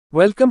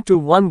Welcome to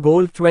One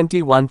Gold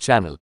 21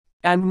 channel.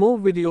 And more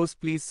videos,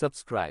 please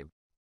subscribe.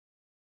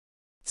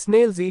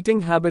 Snails'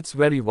 eating habits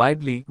vary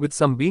widely, with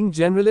some being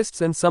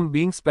generalists and some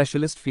being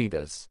specialist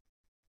feeders.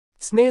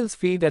 Snails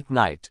feed at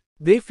night.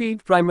 They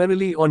feed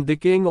primarily on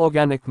decaying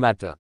organic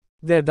matter.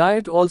 Their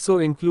diet also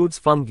includes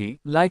fungi,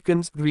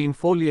 lichens, green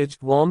foliage,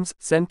 worms,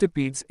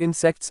 centipedes,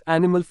 insects,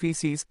 animal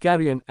feces,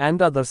 carrion,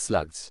 and other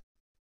slugs.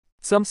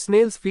 Some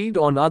snails feed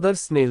on other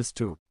snails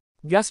too.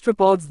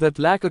 Gastropods that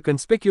lack a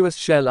conspicuous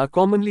shell are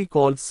commonly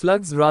called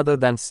slugs rather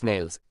than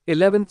snails.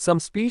 11.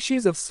 Some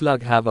species of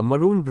slug have a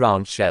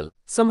maroon-brown shell.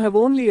 Some have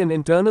only an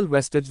internal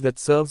vestige that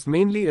serves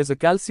mainly as a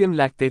calcium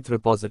lactate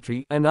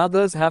repository, and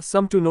others have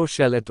some to no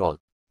shell at all.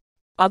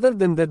 Other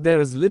than that,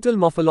 there is little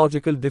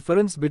morphological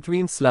difference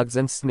between slugs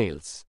and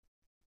snails.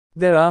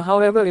 There are,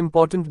 however,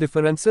 important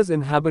differences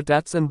in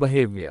habitats and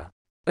behavior.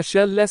 A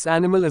shell-less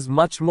animal is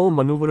much more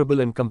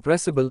maneuverable and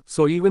compressible,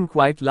 so even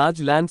quite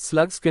large land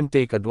slugs can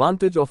take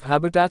advantage of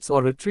habitats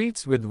or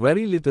retreats with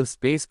very little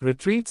space,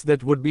 retreats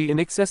that would be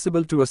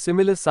inaccessible to a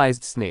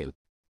similar-sized snail.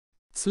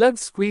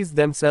 Slugs squeeze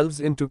themselves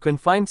into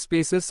confined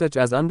spaces such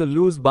as under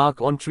loose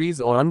bark on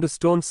trees or under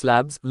stone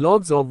slabs,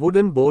 logs or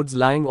wooden boards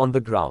lying on the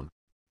ground.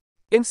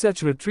 In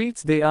such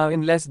retreats they are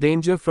in less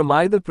danger from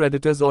either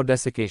predators or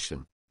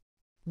desiccation.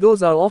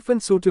 Those are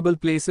often suitable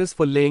places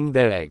for laying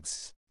their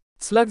eggs.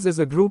 Slugs as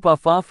a group are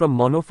far from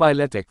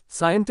monophyletic.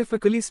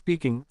 Scientifically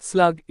speaking,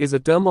 slug is a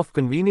term of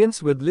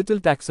convenience with little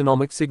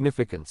taxonomic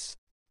significance.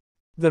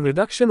 The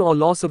reduction or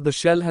loss of the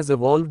shell has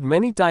evolved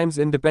many times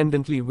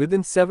independently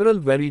within several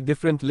very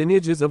different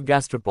lineages of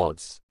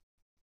gastropods.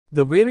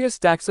 The various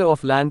taxa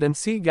of land and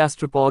sea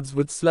gastropods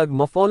with slug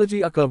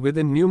morphology occur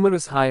within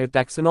numerous higher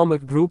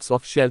taxonomic groups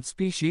of shelled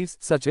species.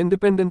 Such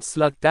independent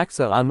slug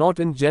taxa are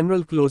not in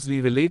general closely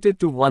related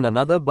to one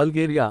another.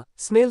 Bulgaria,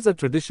 snails are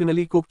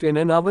traditionally cooked in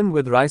an oven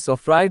with rice or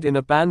fried in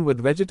a pan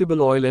with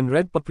vegetable oil and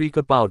red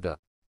paprika powder.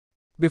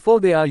 Before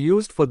they are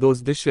used for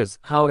those dishes,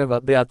 however,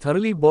 they are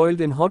thoroughly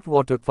boiled in hot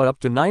water for up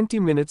to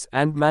 90 minutes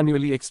and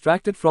manually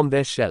extracted from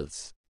their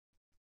shells.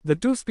 The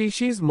two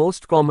species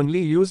most commonly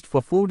used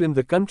for food in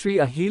the country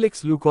are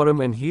Helix leucorum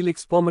and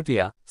Helix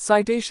pomatia.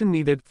 Citation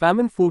needed.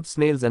 Famine food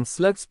snails and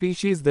slug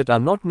species that are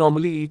not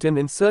normally eaten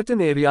in certain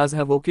areas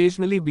have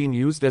occasionally been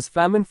used as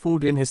famine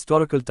food in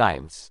historical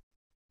times.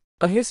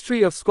 A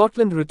history of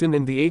Scotland written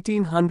in the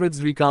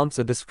 1800s recounts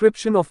a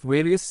description of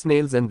various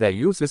snails and their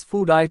use as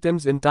food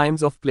items in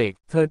times of plague.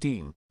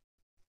 13.